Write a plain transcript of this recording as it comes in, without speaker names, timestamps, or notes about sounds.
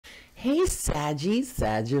Hey Saggy,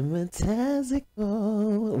 Sagittarius.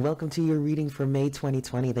 Welcome to your reading for May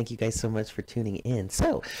 2020. Thank you guys so much for tuning in.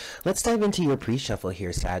 So, let's dive into your pre-shuffle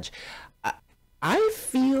here, Sag. I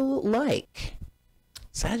feel like,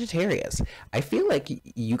 Sagittarius, I feel like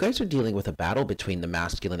you guys are dealing with a battle between the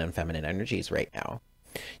masculine and feminine energies right now.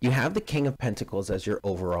 You have the King of Pentacles as your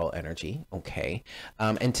overall energy, okay?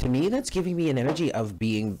 And to me, that's giving me an energy of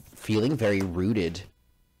feeling very rooted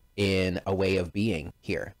in a way of being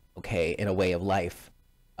here. Okay, in a way of life,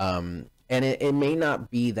 and it may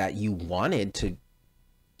not be that you wanted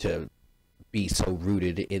to be so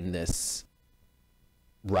rooted in this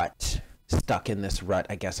rut, stuck in this rut.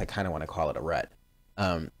 I guess I kind of want to call it a rut.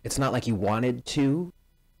 It's not like you wanted to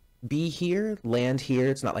be here, land here.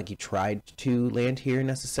 It's not like you tried to land here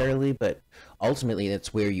necessarily, but ultimately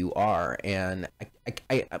it's where you are. And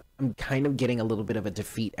I'm kind of getting a little bit of a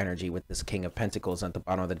defeat energy with this King of Pentacles at the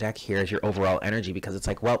bottom of the deck here as your overall energy, because it's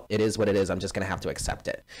like, well, it is what it is. I'm just going to have to accept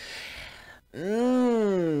it.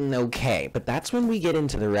 Okay, but that's when we get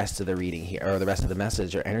into the rest of the reading here, or the rest of the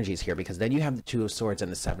message or energies here, because then you have the Two of Swords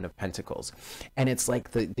and the Seven of Pentacles. And it's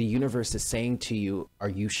like the universe is saying to you, are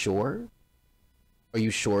you sure? Are you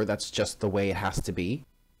sure that's just the way it has to be?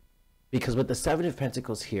 Because with the Seven of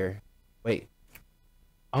Pentacles here, wait.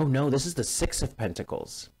 Oh no, this is the Six of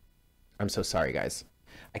Pentacles. I'm so sorry, guys.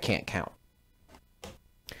 I can't count.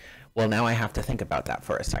 Well, now I have to think about that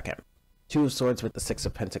for a second. Two of Swords with the Six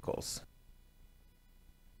of Pentacles.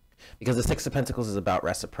 Because the Six of Pentacles is about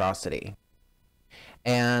reciprocity.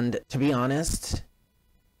 And to be honest,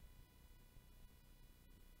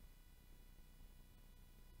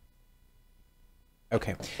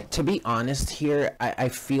 okay, to be honest here, I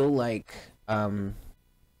feel like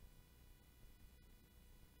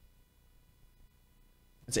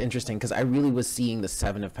it's interesting because I really was seeing the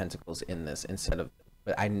Seven of Pentacles in this instead of,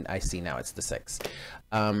 but I see now it's the Six.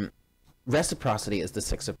 Reciprocity is the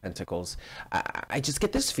Six of Pentacles. I just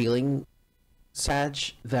get this feeling, Sag,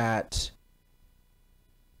 that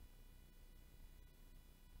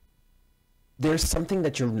there's something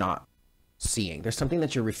that you're not seeing. There's something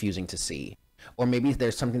that you're refusing to see. Or maybe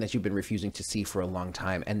there's something that you've been refusing to see for a long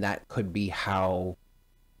time, and that could be how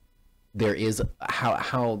there is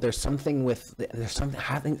how there's something with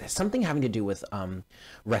something having to do with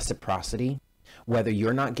reciprocity, whether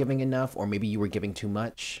you're not giving enough or maybe you were giving too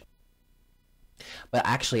much. But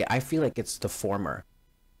actually, I feel like it's the former.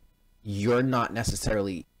 You're not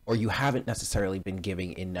necessarily, or you haven't necessarily been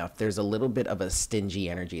giving enough. There's a little bit of a stingy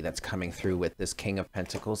energy that's coming through with this King of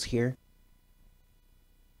Pentacles here.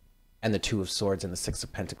 And the Two of Swords and the Six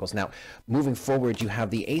of Pentacles. Now, moving forward, you have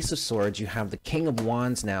the Ace of Swords, you have the King of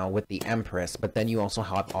Wands now with the Empress, but then you also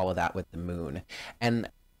have all of that with the Moon. And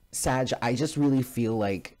Sag, I just really feel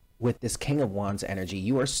like with this King of Wands energy,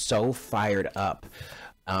 you are so fired up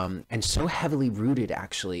and so heavily rooted,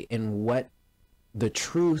 actually, in what the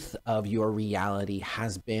truth of your reality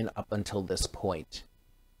has been up until this point.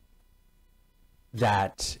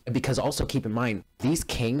 That, because also keep in mind, these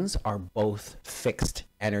kings are both fixed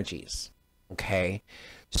energies, okay?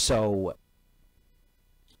 So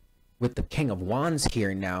with the King of Wands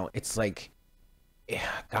here now, it's like,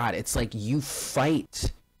 God, it's like you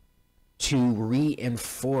fight to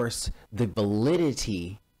reinforce the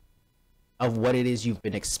validity of what it is you've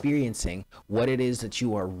been experiencing, what it is that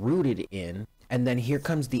you are rooted in. And then here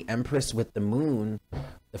comes the Empress with the Moon,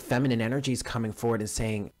 the feminine energies coming forward and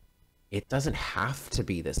saying, it doesn't have to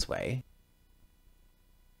be this way.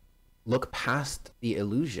 Look past the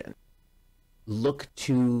illusion. Look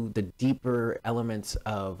to the deeper elements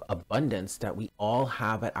of abundance that we all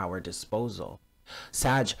have at our disposal.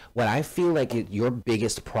 Sag, what I feel like your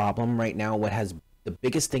biggest problem right now, the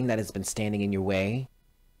biggest thing that has been standing in your way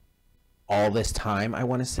all this time, I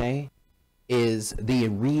want to say, is the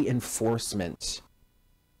reinforcement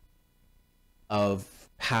of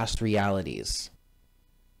past realities.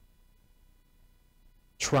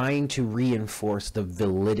 Trying to reinforce the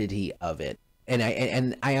validity of it.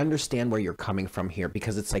 And I understand where you're coming from here,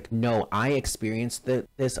 because it's like, no, I experienced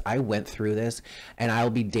this, I went through this, and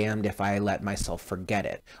I'll be damned if I let myself forget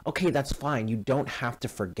it. Okay, that's fine. You don't have to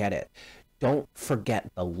forget it. Don't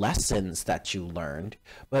forget the lessons that you learned,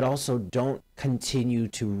 but also don't continue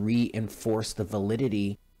to reinforce the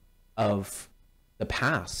validity of the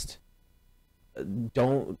past.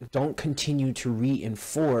 Don't continue to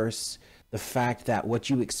reinforce the fact that what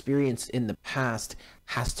you experienced in the past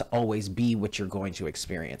has to always be what you're going to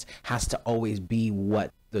experience, has to always be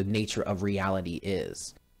what the nature of reality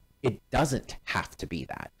is. It doesn't have to be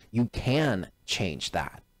that. You can change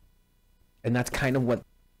that. And that's kind of what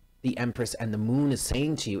the Empress and the Moon is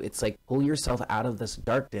saying to you. It's like, pull yourself out of this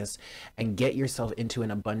darkness and get yourself into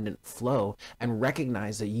an abundant flow, and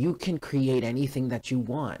recognize that you can create anything that you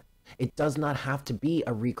want. It does not have to be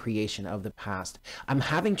a recreation of the past. I'm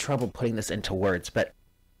having trouble putting this into words, but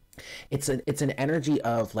it's an energy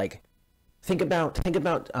of like, think about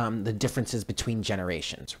the differences between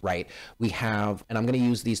generations, right? We have, and I'm going to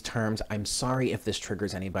use these terms. I'm sorry if this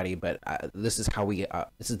triggers anybody, but this is how we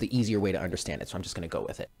this is the easier way to understand it. So I'm just going to go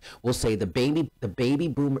with it. We'll say the baby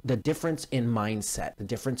boomer, the difference in mindset, the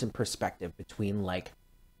difference in perspective between, like,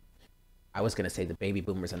 I was going to say the baby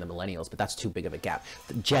boomers and the millennials, but that's too big of a gap.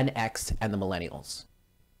 The Gen X and the millennials,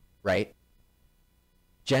 right?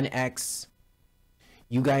 Gen X,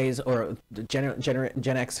 you guys, or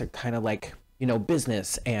Gen X are kind of like, you know,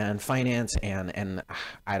 business and finance and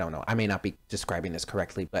I don't know, I may not be describing this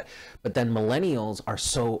correctly, but then millennials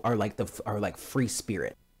are like free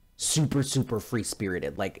spirit, super free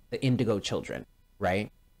spirited, like the indigo children, right?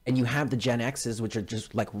 And you have the Gen X's, which are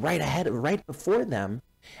just like right ahead, right before them,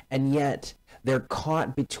 and yet they're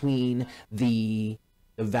caught between the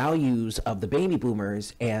values of the baby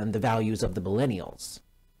boomers and the values of the millennials.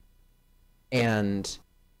 And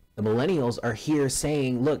the millennials are here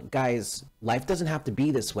saying, look, guys, life doesn't have to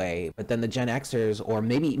be this way. But then the Gen Xers, or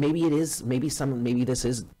maybe it is, maybe this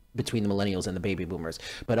is between the millennials and the baby boomers,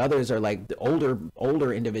 but others are like the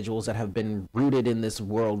older individuals that have been rooted in this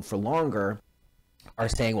world for longer, are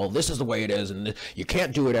saying, well, this is the way it is, and you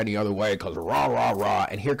can't do it any other way, because rah, rah, rah.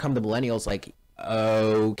 And here come the millennials like,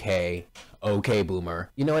 okay,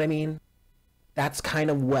 boomer. You know what I mean? That's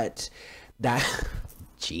kind of what that...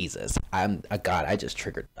 Jesus, God, I just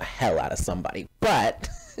triggered the hell out of somebody. But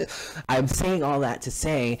I'm saying all that to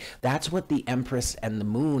say that's what the Empress and the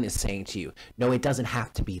Moon is saying to you. No, it doesn't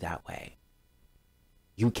have to be that way.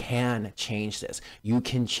 You can change this. You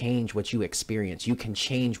can change what you experience. You can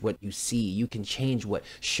change what you see. You can change what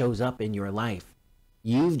shows up in your life.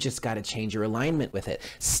 You've just got to change your alignment with it.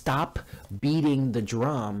 Stop beating the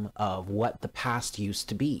drum of what the past used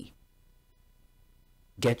to be.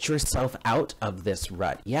 Get yourself out of this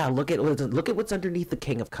rut. Yeah, look at what's underneath the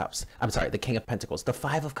King of Cups. I'm sorry, the King of Pentacles, the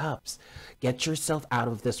Five of Cups. Get yourself out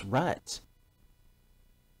of this rut.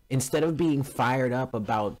 Instead of being fired up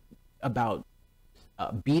about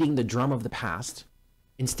beating the drum of the past,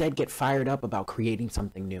 instead get fired up about creating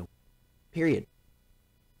something new. Period.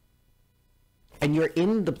 And you're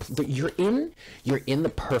in the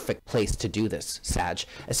perfect place to do this, Sag,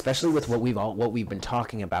 especially with what we've been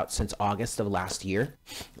talking about since August of last year,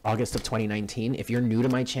 August of 2019. If you're new to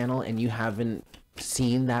my channel and you haven't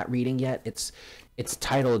seen that reading yet, it's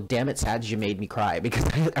titled "Damn It, Sag, You Made Me Cry," because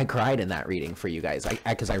I cried in that reading for you guys,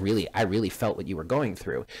 because I really felt what you were going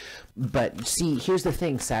through. But see, here's the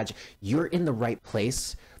thing, Sag, you're in the right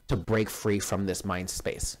place to break free from this mind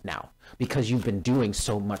space now, because you've been doing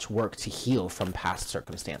so much work to heal from past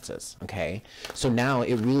circumstances. Okay, so now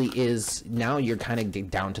it really is, now you're kind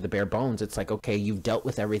of down to the bare bones. It's like, okay, you've dealt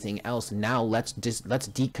with everything else, now let's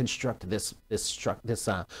deconstruct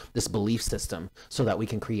this belief system so that we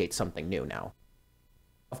can create something new now.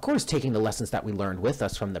 Of course, taking the lessons that we learned with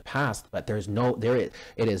us from the past, but it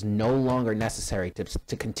is no longer necessary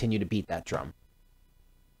to continue to beat that drum.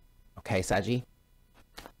 Okay, Saggy?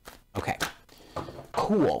 Okay,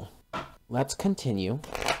 cool. Let's continue.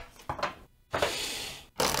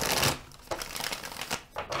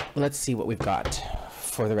 Let's see what we've got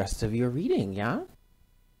for the rest of your reading, yeah?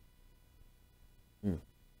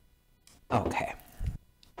 Okay.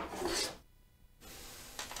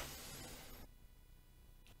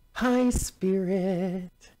 Hi,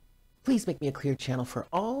 Spirit. Please make me a clear channel for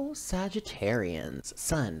all Sagittarians,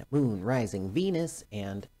 Sun, Moon, Rising, Venus,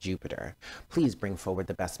 and Jupiter. Please bring forward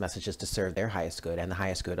the best messages to serve their highest good and the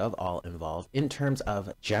highest good of all involved in terms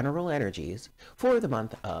of general energies for the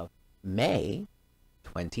month of May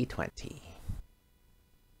 2020.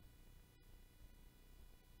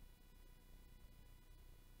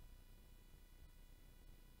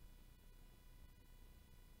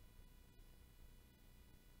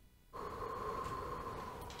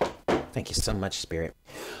 Thank you so much, Spirit.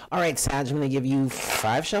 All right, Sag, I'm going to give you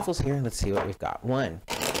 5 shuffles here. Let's see what we've got. 1,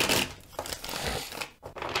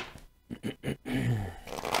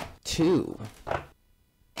 2,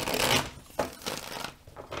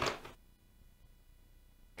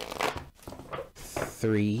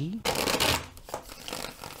 3,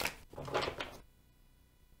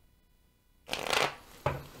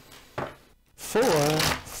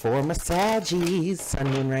 4 massages, Sun,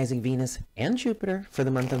 Moon, Rising, Venus, and Jupiter for the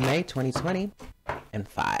month of May 2020, and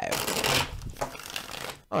 5.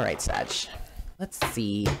 All right, Sag. Let's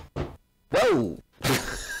see. Whoa!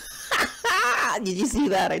 Did you see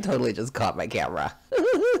that? I totally just caught my camera.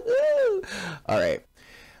 All right.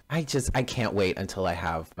 I can't wait until I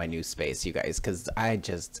have my new space, you guys, because I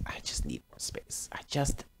just need more space. I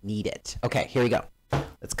just need it. Okay, here we go.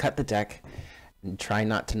 Let's cut the deck and try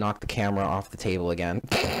not to knock the camera off the table again.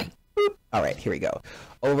 All right, here we go.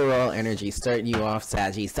 Overall energy, starting you off,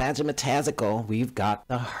 Sagittarius. We've got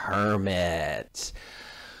the Hermit.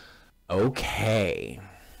 Okay.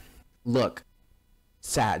 Look,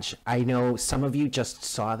 Sag, I know some of you just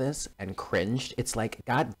saw this and cringed. It's like,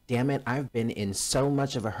 God damn it, I've been in so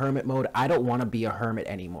much of a hermit mode. I don't want to be a hermit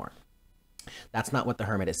anymore. That's not what the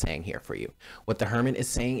Hermit is saying here for you. What the Hermit is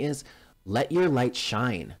saying is, let your light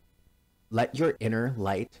shine. Let your inner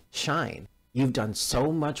light shine. You've done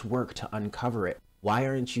so much work to uncover it. Why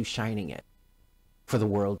aren't you shining it for the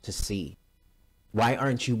world to see? Why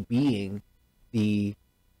aren't you being the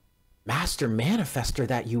master manifester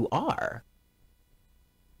that you are?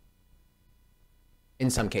 In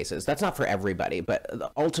some cases, that's not for everybody, but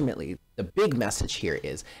ultimately the big message here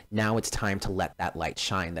is now it's time to let that light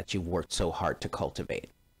shine that you've worked so hard to cultivate.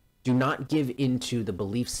 Do not give into the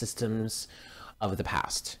belief systems of the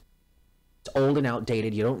past. It's old and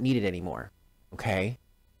outdated. You don't need it anymore. Okay?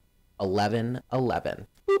 11:11.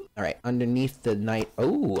 All right, underneath the night.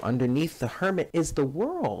 Oh, underneath the Hermit is the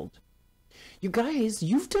World. You guys,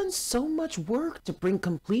 you've done so much work to bring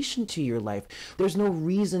completion to your life. There's no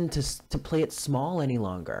reason to play it small any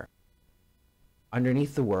longer.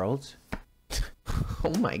 Underneath the World,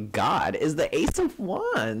 oh my God, is the Ace of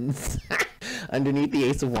Wands. Underneath the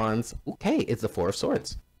Ace of Wands, okay, it's the Four of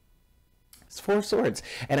Swords. It's Four of Swords.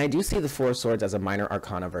 And I do see the Four of Swords as a minor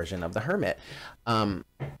arcana version of the Hermit.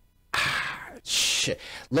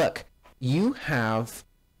 Look, you have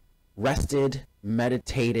rested,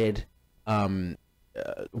 meditated,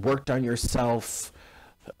 worked on yourself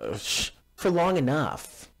for long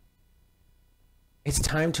enough. It's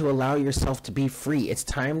time to allow yourself to be free. It's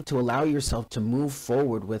time to allow yourself to move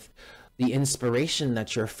forward with the inspiration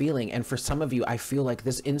that you're feeling. And for some of you, I feel like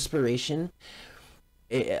this inspiration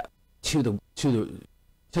to the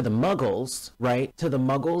muggles, right? To the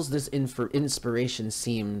muggles, this inspiration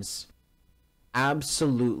seems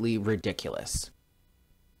absolutely ridiculous.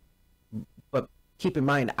 But keep in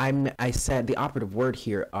mind, I said the operative word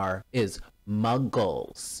here is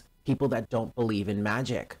muggles, people that don't believe in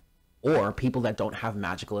magic, or people that don't have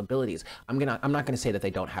magical abilities. I'm not gonna say that they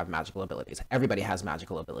don't have magical abilities. Everybody has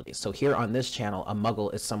magical abilities. So here on this channel, a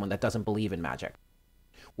muggle is someone that doesn't believe in magic.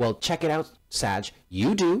 Well, check it out, Sag.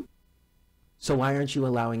 You do. So why aren't you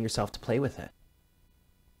allowing yourself to play with it?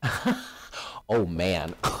 Oh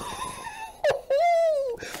man.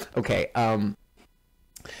 Okay, I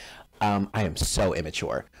am so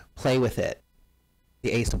immature. Play with it.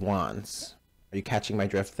 The Ace of Wands. Are you catching my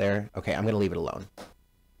drift there? Okay, I'm gonna leave it alone.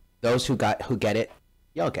 Those who get it,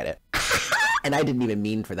 y'all get it. And I didn't even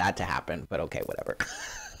mean for that to happen, but okay, whatever.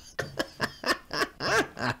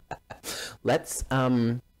 Let's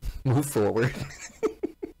move forward.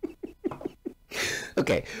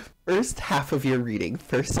 Okay, first half of your reading,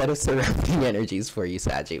 first set of surrounding energies for you,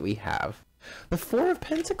 Saggy. We have the Four of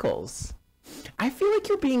Pentacles. I feel like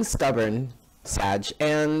you're being stubborn, Sag,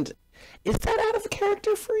 and is that out of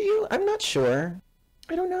character for you? I'm not sure.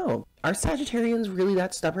 I don't know. Are Sagittarians really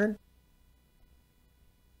that stubborn?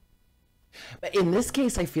 But in this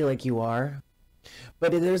case, I feel like you are.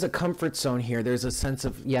 But there's a comfort zone here. There's a sense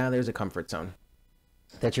of, yeah, there's a comfort zone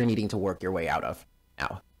that you're needing to work your way out of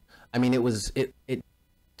now. I mean, it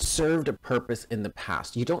served a purpose in the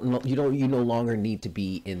past. You no longer need to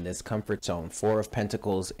be in this comfort zone. Four of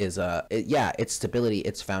Pentacles is it's stability,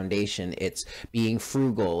 it's foundation, it's being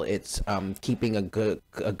frugal, it's keeping a good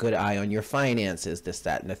eye on your finances, this,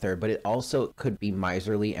 that, and the third. But it also could be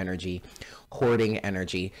miserly energy, hoarding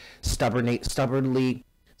energy, stubbornly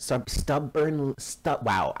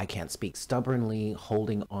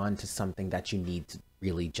holding on to something that you need to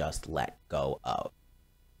really just let go of.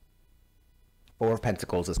 Four of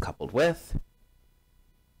Pentacles is coupled with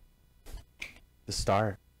the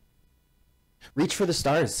Star. Reach for the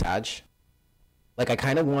stars, Sag. Like,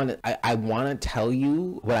 I want to tell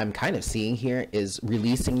you what I'm kind of seeing here is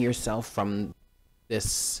releasing yourself from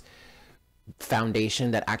this foundation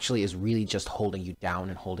that actually is really just holding you down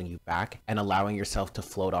and holding you back, and allowing yourself to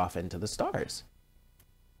float off into the stars.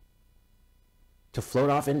 To float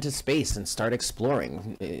off into space and start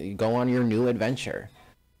exploring. Go on your new adventure.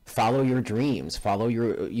 Follow your dreams, follow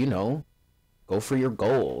your, go for your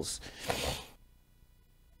goals.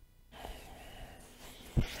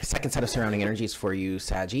 Second set of surrounding energies for you,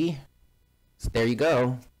 Saggy. So there you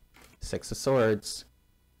go. Six of Swords.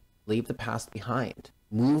 Leave the past behind.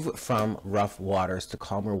 Move from rough waters to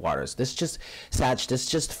calmer waters. This just, Sag, this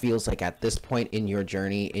just feels like at this point in your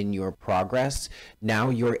journey, in your progress, now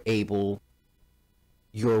you're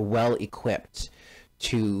well equipped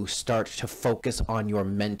to start to focus on your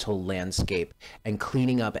mental landscape and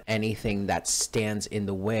cleaning up anything that stands in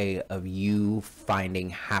the way of you finding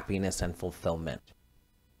happiness and fulfillment.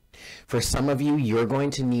 For some of you, you're going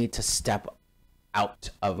to need to step out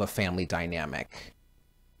of a family dynamic.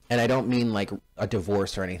 And I don't mean like a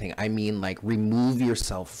divorce or anything. I mean like remove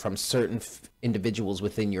yourself from certain individuals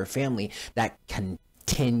within your family that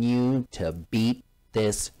continue to beat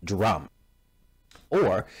this drum,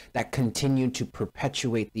 or that continue to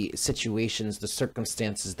perpetuate the situations, the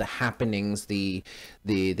circumstances, the happenings, the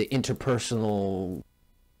interpersonal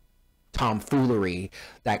tomfoolery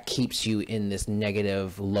that keeps you in this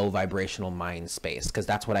negative, low vibrational mind space. Because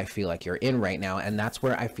that's what I feel like you're in right now, and that's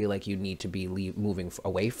where I feel like you need to be moving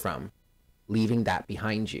away from, leaving that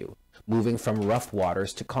behind you, moving from rough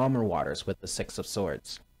waters to calmer waters with the Six of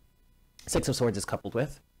Swords. Six of Swords is coupled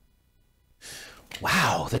with,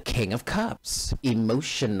 wow, the King of Cups,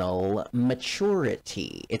 emotional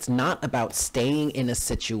maturity. It's not about staying in a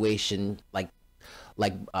situation like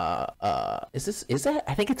is that,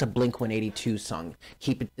 I think it's a Blink-182 song,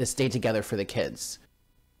 stay together for the kids,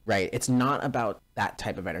 right? It's not about that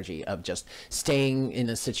type of energy of just staying in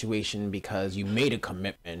a situation because you made a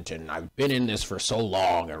commitment and I've been in this for so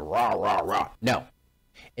long and rah rah rah. No,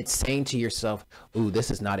 it's saying to yourself, ooh, this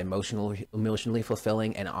is not emotionally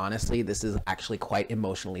fulfilling, and honestly this is actually quite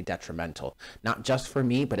emotionally detrimental, not just for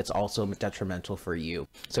me, but it's also detrimental for you.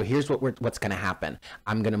 So here's what's going to happen.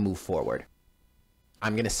 I'm going to move forward.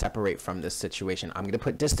 I'm going to separate from this situation. I'm going to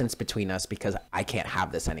put distance between us because I can't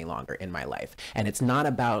have this any longer in my life. And it's not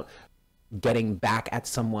about getting back at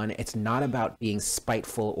someone. It's not about being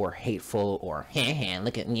spiteful or hateful or, hey,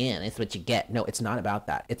 look at me, that's what you get. No, it's not about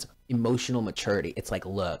that. It's emotional maturity. It's like,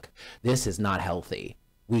 look, this is not healthy.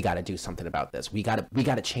 We got to do something about this. We got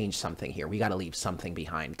to change something here. We got to leave something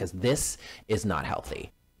behind because this is not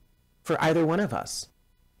healthy for either one of us.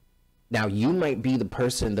 Now, you might be the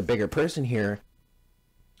bigger person here,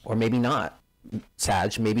 or maybe not,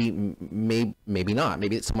 Sag, maybe not.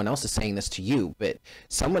 Maybe someone else is saying this to you, but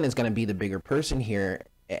someone is going to be the bigger person here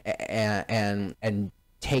and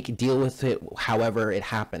deal with it however it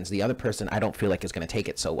happens. The other person, I don't feel like is going to take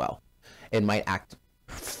it so well. It might act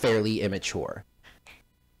fairly immature.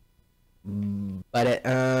 But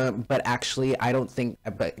actually, I don't think,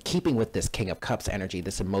 but keeping with this King of Cups energy,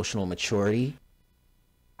 this emotional maturity,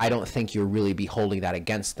 I don't think you'll really be holding that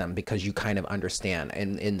against them because you kind of understand.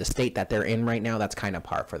 And in the state that they're in right now, that's kind of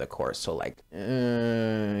par for the course. So like,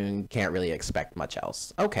 can't really expect much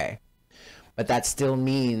else. Okay. But that still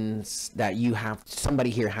means that somebody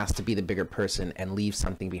here has to be the bigger person and leave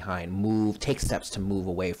something behind. Take steps to move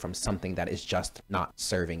away from something that is just not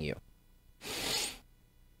serving you.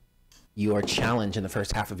 Your challenge in the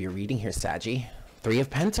first half of your reading here, Saggy. Three of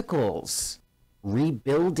Pentacles.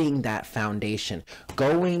 Rebuilding that foundation,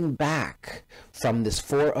 going back from this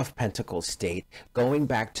Four of Pentacles state, going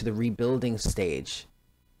back to the rebuilding stage,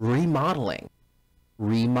 remodeling,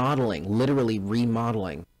 literally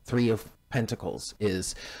remodeling. Three of Pentacles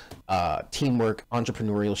is teamwork,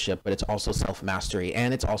 entrepreneurship, but it's also self-mastery,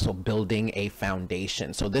 and it's also building a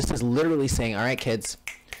foundation. So this is literally saying, all right, kids,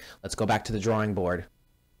 let's go back to the drawing board.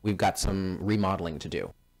 We've got some remodeling to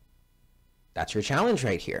do. That's your challenge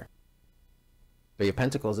right here. Three of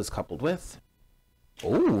Pentacles is coupled with,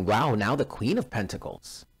 oh, wow, now the Queen of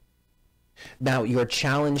Pentacles. Now, your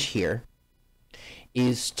challenge here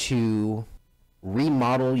is to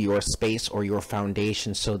remodel your space or your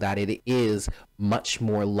foundation so that it is much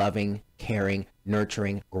more loving, caring,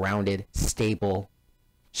 nurturing, grounded, stable,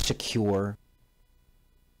 secure.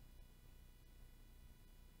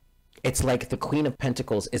 It's like the Queen of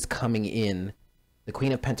Pentacles is coming in, the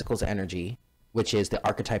Queen of Pentacles energy, which is the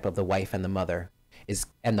archetype of the wife and the mother,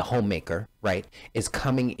 and the homemaker, right, is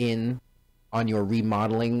coming in on your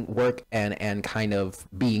remodeling work and kind of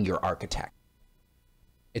being your architect.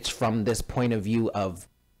 It's from this point of view of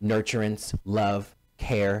nurturance, love,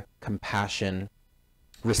 care, compassion,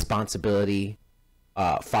 responsibility,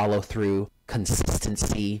 follow through,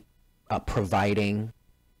 consistency, providing.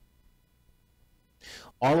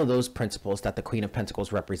 All of those principles that the Queen of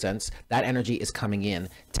Pentacles represents, that energy is coming in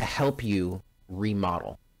to help you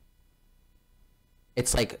remodel.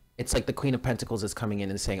 It's like the Queen of Pentacles is coming in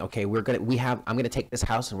and saying, okay, I'm gonna take this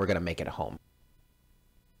house and we're gonna make it a home.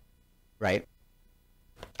 Right?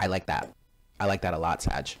 I like that. I like that a lot,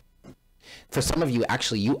 Sag. For some of you,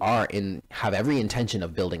 actually, you have every intention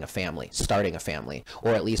of building a family, starting a family,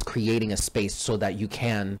 or at least creating a space so that you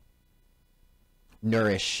can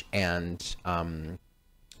nourish and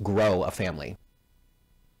grow a family,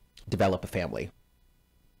 develop a family.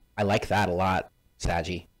 I like that a lot,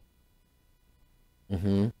 Saggy.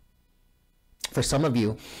 For some of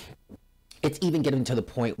you, it's even getting to the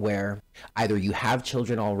point where either you have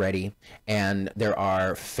children already and there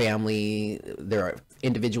are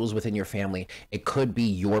individuals within your family. It could be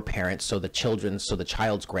your parents, so the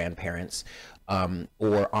child's grandparents,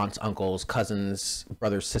 or aunts, uncles, cousins,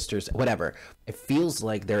 brothers, sisters, whatever. It feels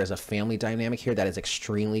like there is a family dynamic here that is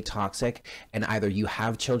extremely toxic, and either you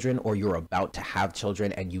have children or you're about to have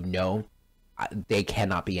children, and you know they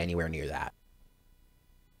cannot be anywhere near that.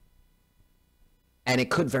 And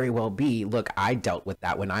it could very well be, look, I dealt with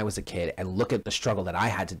that when I was a kid, and look at the struggle that I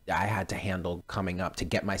had to handle coming up to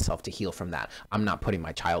get myself to heal from that. I'm not putting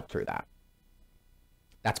my child through that.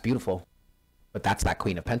 That's beautiful. But that's that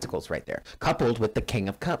Queen of Pentacles right there, coupled with the King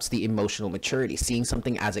of Cups, the emotional maturity, seeing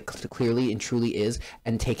something as it clearly and truly is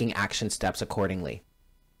and taking action steps accordingly.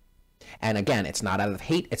 And again, it's not out of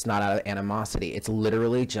hate, it's not out of animosity, it's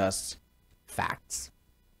literally just facts.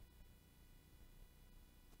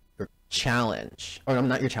 Challenge, or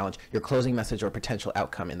not your challenge, your closing message or potential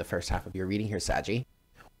outcome in the first half of your reading here, Saggy.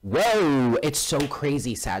 Whoa, it's so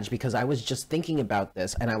crazy, Sag, because I was just thinking about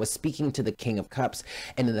this and I was speaking to the King of Cups,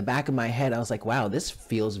 and in the back of my head I was like, wow, this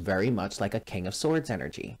feels very much like a King of Swords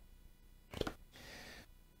energy.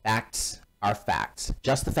 Facts are facts.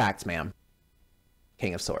 Just the facts, ma'am.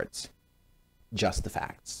 King of Swords. Just the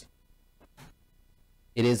facts.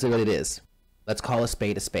 It is what it is. Let's call a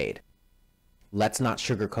spade a spade. Let's not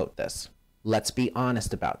sugarcoat this. Let's be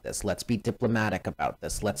honest about this. Let's be diplomatic about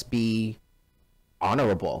this. Let's be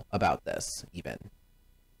honorable about this, even.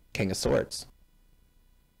 King of Swords.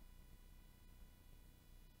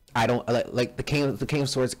 I don't like the King of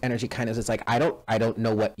Swords energy kind of is like, I don't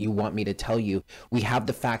know what you want me to tell you. We have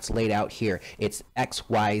the facts laid out here. It's X,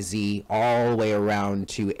 Y, Z all the way around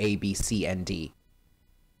to A, B, C, and D.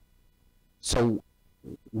 So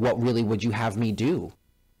what really would you have me do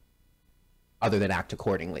other than act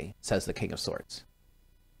accordingly, says the King of Swords.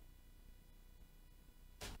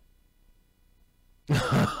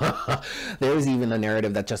 There's even a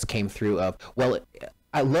narrative that just came through of, well,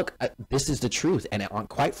 this is the truth, and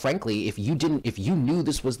quite frankly, if you knew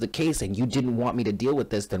this was the case and you didn't want me to deal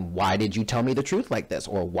with this, then why did you tell me the truth like this?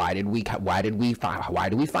 Or why do we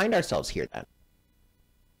find ourselves here then?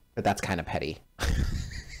 But that's kind of petty.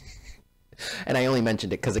 And I only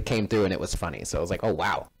mentioned it because it came through and it was funny, so I was like, oh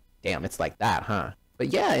wow. Damn, it's like that, huh?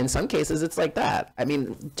 But yeah, in some cases, it's like that. I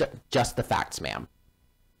mean, just the facts, ma'am.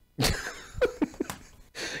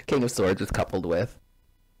 King of Swords is coupled with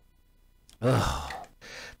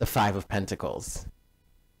the Five of Pentacles.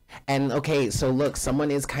 And okay, so look,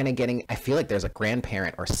 someone is kind of getting, I feel like there's a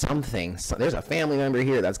grandparent or something. So there's a family member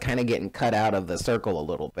here that's kind of getting cut out of the circle a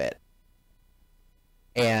little bit.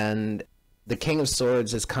 And the King of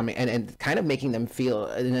Swords is coming and kind of making them feel,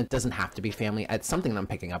 and it doesn't have to be family, it's something I'm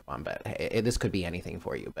picking up on, but this could be anything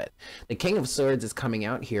for you. But the King of Swords is coming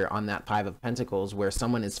out here on that Five of Pentacles where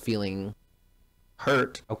someone is feeling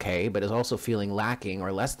hurt, okay, but is also feeling lacking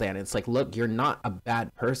or less than. It's like, look, you're not a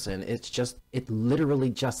bad person. It's literally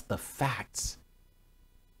just the facts.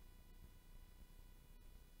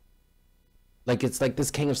 Like, it's like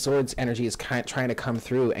this King of Swords energy is kind of trying to come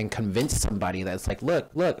through and convince somebody that's like,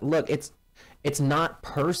 look, it's not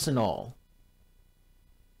personal.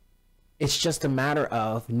 It's just a matter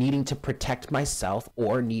of needing to protect myself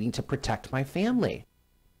or needing to protect my family.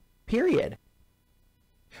 Period.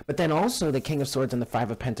 But then also the King of Swords and the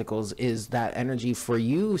Five of Pentacles is that energy for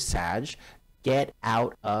you, Sag. Get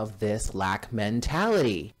out of this lack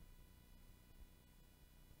mentality.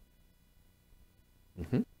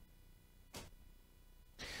 All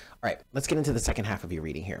right, let's get into the second half of your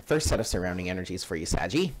reading here. First set of surrounding energies for you,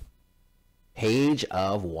 Saggy. Page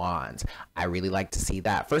of Wands. I really like to see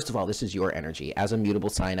that. First of all, this is your energy. As a mutable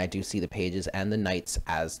sign, I do see the pages and the knights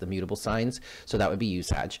as the mutable signs. So that would be you,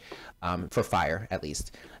 Sag, for fire, at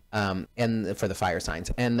least, and for the fire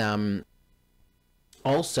signs. And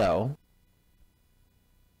also,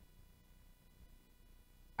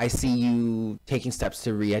 I see you taking steps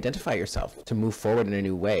to re-identify yourself, to move forward in a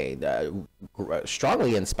new way,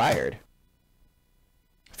 strongly inspired.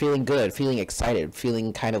 Feeling good, feeling excited,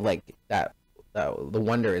 feeling kind of like that the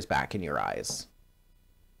wonder is back in your eyes.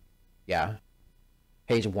 Yeah.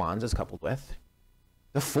 Page of Wands is coupled with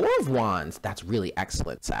the Four of Wands. That's really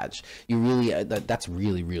excellent, Sag. You really, that's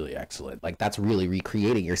really, really excellent. Like, that's really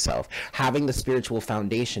recreating yourself, having the spiritual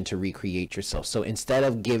foundation to recreate yourself. So instead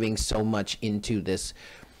of giving so much into this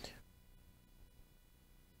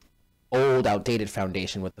old, outdated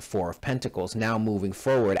foundation with the Four of Pentacles. Now moving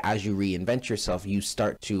forward, as you reinvent yourself, you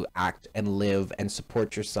start to act and live and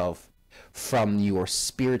support yourself from your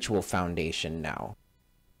spiritual foundation now.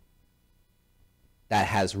 That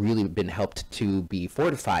has really been helped to be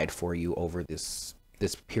fortified for you over this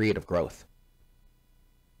period of growth.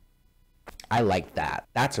 I like that.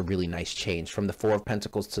 That's a really nice change from the Four of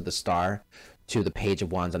Pentacles to the Star to the Page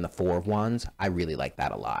of Wands and the Four of Wands. I really like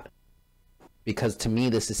that a lot. Because to me,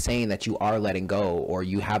 this is saying that you are letting go, or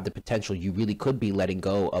you have the potential, you really could be letting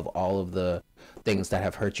go of all of the things that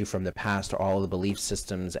have hurt you from the past, or all of the belief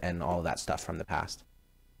systems and all of that stuff from the past.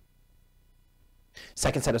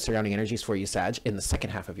 Second set of surrounding energies for you, Sag, in the second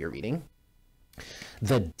half of your reading.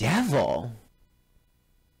 The Devil.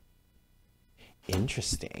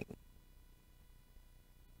 Interesting.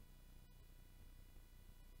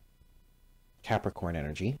 Capricorn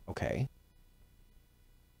energy. Okay.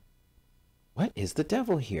 What is the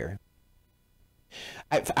Devil here?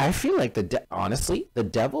 I feel like honestly, the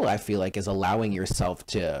Devil, I feel like, is allowing yourself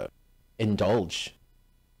to indulge.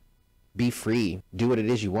 Be free. Do what it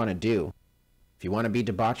is you want to do. If you want to be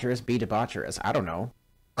debaucherous, be debaucherous. I don't know.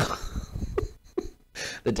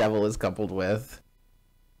 The Devil is coupled with...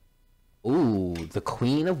 Ooh, the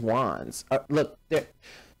Queen of Wands. Look, there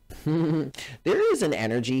is an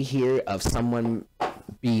energy here of someone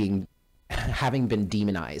having been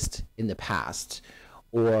demonized in the past,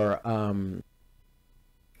 or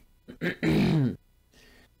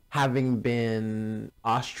having been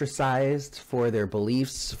ostracized for their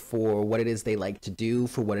beliefs, for what it is they like to do,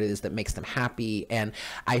 for what it is that makes them happy. And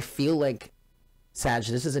I feel like, Sag,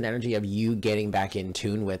 this is an energy of you getting back in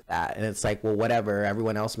tune with that. And it's like, well, whatever,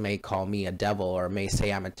 everyone else may call me a devil or may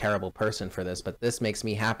say I'm a terrible person for this, but this makes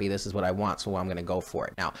me happy. This is what I want, so I'm going to go for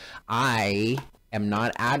it. Now, I am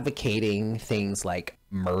not advocating things like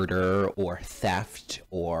murder or theft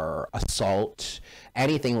or assault,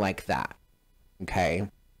 anything like that. Okay?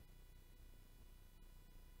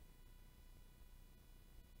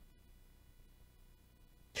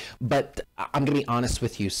 But I'm going to be honest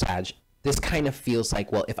with you, Sag. This kind of feels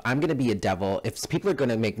like, well, if I'm going to be a devil, if people are going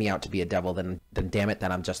to make me out to be a devil, then damn it,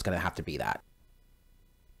 then I'm just going to have to be that.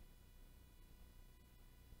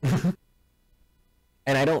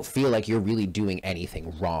 And I don't feel like you're really doing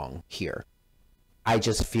anything wrong here. I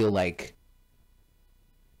just feel like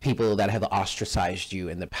people that have ostracized you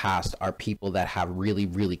in the past are people that have really,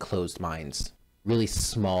 really closed minds, really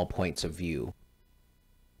small points of view,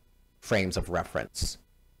 frames of reference.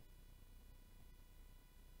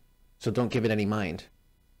 So don't give it any mind.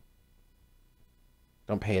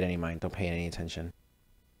 Don't pay it any mind. Don't pay it any attention.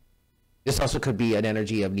 This also could be an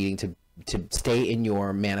energy of needing to stay in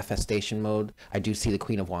your manifestation mode. I do see the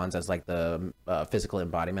Queen of Wands as like the physical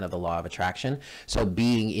embodiment of the law of attraction. So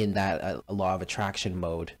being in that law of attraction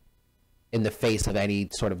mode in the face of any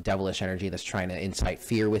sort of devilish energy that's trying to incite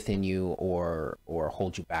fear within you or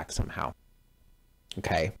hold you back somehow.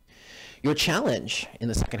 Okay. Your challenge in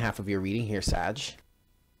the second half of your reading here, Sag.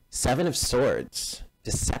 Seven of Swords,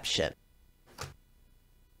 deception.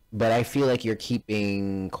 But I feel like you're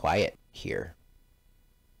keeping quiet here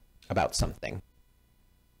about something.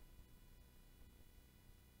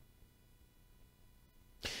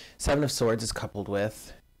 Seven of Swords is coupled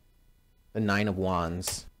with the Nine of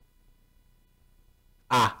Wands.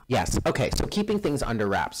 Ah, yes. Okay, so keeping things under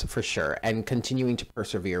wraps for sure, and continuing to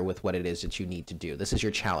persevere with what it is that you need to do. This is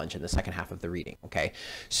your challenge in the second half of the reading, okay?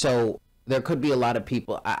 So there could be a lot of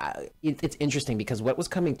people. It's interesting because what was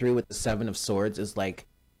coming through with the Seven of Swords is like,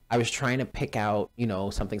 I was trying to pick out, you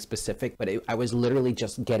know, something specific, but I was literally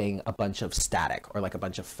just getting a bunch of static or like a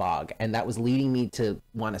bunch of fog. And that was leading me to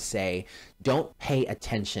want to say, don't pay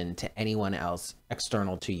attention to anyone else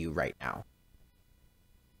external to you right now.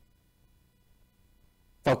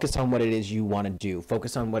 Focus on what it is you want to do.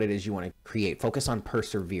 Focus on what it is you want to create. Focus on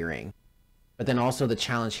persevering. But then also the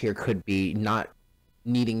challenge here could be not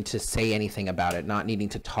needing to say anything about it, not needing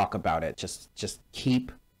to talk about it. Just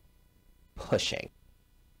keep pushing.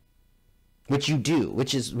 Which you do,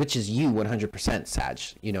 which is you 100%, Sag.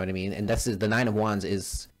 You know what I mean? And this is the Nine of Wands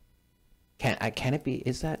is, can it be,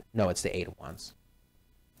 is that? No, it's the Eight of Wands.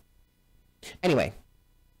 Anyway,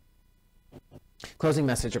 closing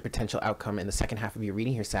message or potential outcome in the second half of your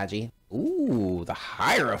reading here, Saggy. Ooh, the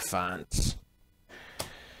Hierophant.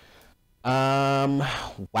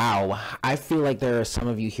 Wow. I feel like there are some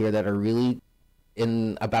of you here that are really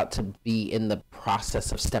about to be in the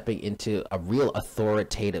process of stepping into a real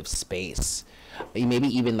authoritative space. Maybe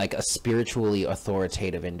even like a spiritually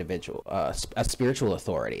authoritative individual, a spiritual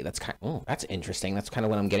authority. That's interesting. That's kind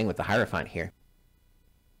of what I'm getting with the Hierophant here.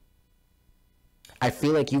 I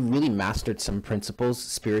feel like you really mastered some principles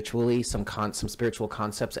spiritually, some spiritual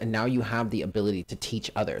concepts, and now you have the ability to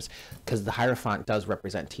teach others, because the Hierophant does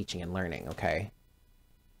represent teaching and learning, okay?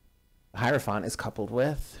 The Hierophant is coupled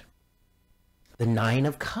with the Nine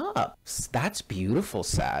of Cups. That's beautiful,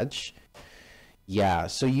 Sag. Yeah,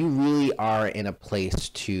 so you really are in a place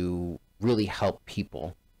to really help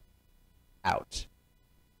people out,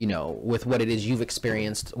 you know, with what it is you've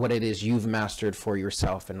experienced, what it is you've mastered for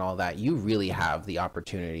yourself and all that. You really have the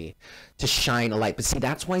opportunity to shine a light. But see,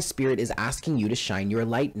 that's why Spirit is asking you to shine your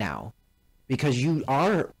light now, because you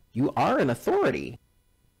are an authority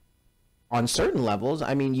on certain levels.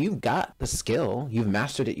 I mean, you've got the skill, you've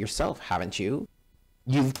mastered it yourself, haven't you?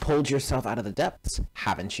 You've pulled yourself out of the depths,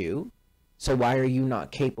 haven't you? So why are you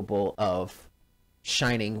not capable of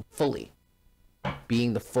shining fully,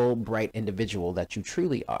 being the full, bright individual that you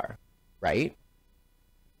truly are, right?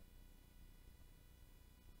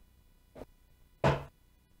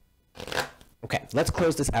 Okay, let's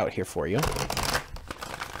close this out here for you.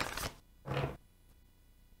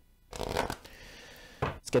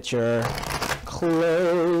 Let's get your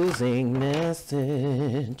closing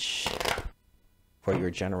message for your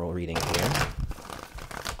general reading here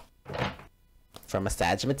from a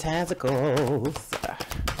Sagittarius.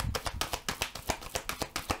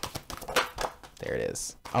 There it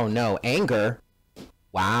is. Oh no, anger.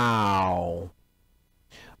 Wow.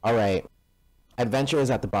 All right. Adventure is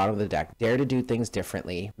at the bottom of the deck. Dare to do things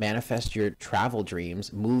differently. Manifest your travel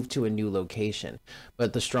dreams. Move to a new location.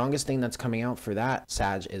 But the strongest thing that's coming out for that,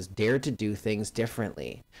 Sag, is dare to do things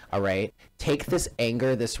differently. All right? Take this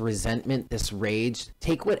anger, this resentment, this rage.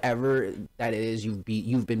 Take whatever that is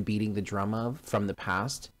you've been beating the drum of from the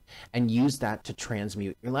past and use that to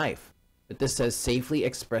transmute your life. But this says safely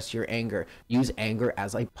express your anger. Use anger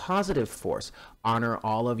as a positive force. Honor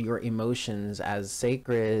all of your emotions as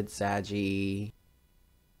sacred, Saggy.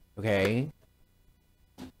 Okay?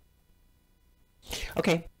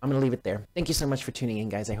 Okay, I'm going to leave it there. Thank you so much for tuning in,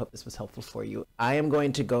 guys. I hope this was helpful for you. I am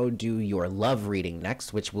going to go do your love reading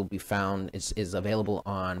next, which will be found, is available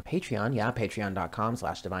on Patreon. Yeah,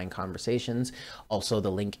 patreon.com/divineconversations. Also, the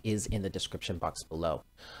link is in the description box below.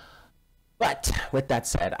 But with that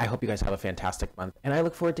said, I hope you guys have a fantastic month, and I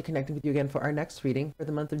look forward to connecting with you again for our next reading for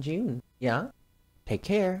the month of June. Yeah? Take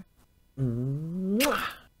care. Mwah.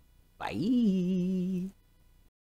 Bye.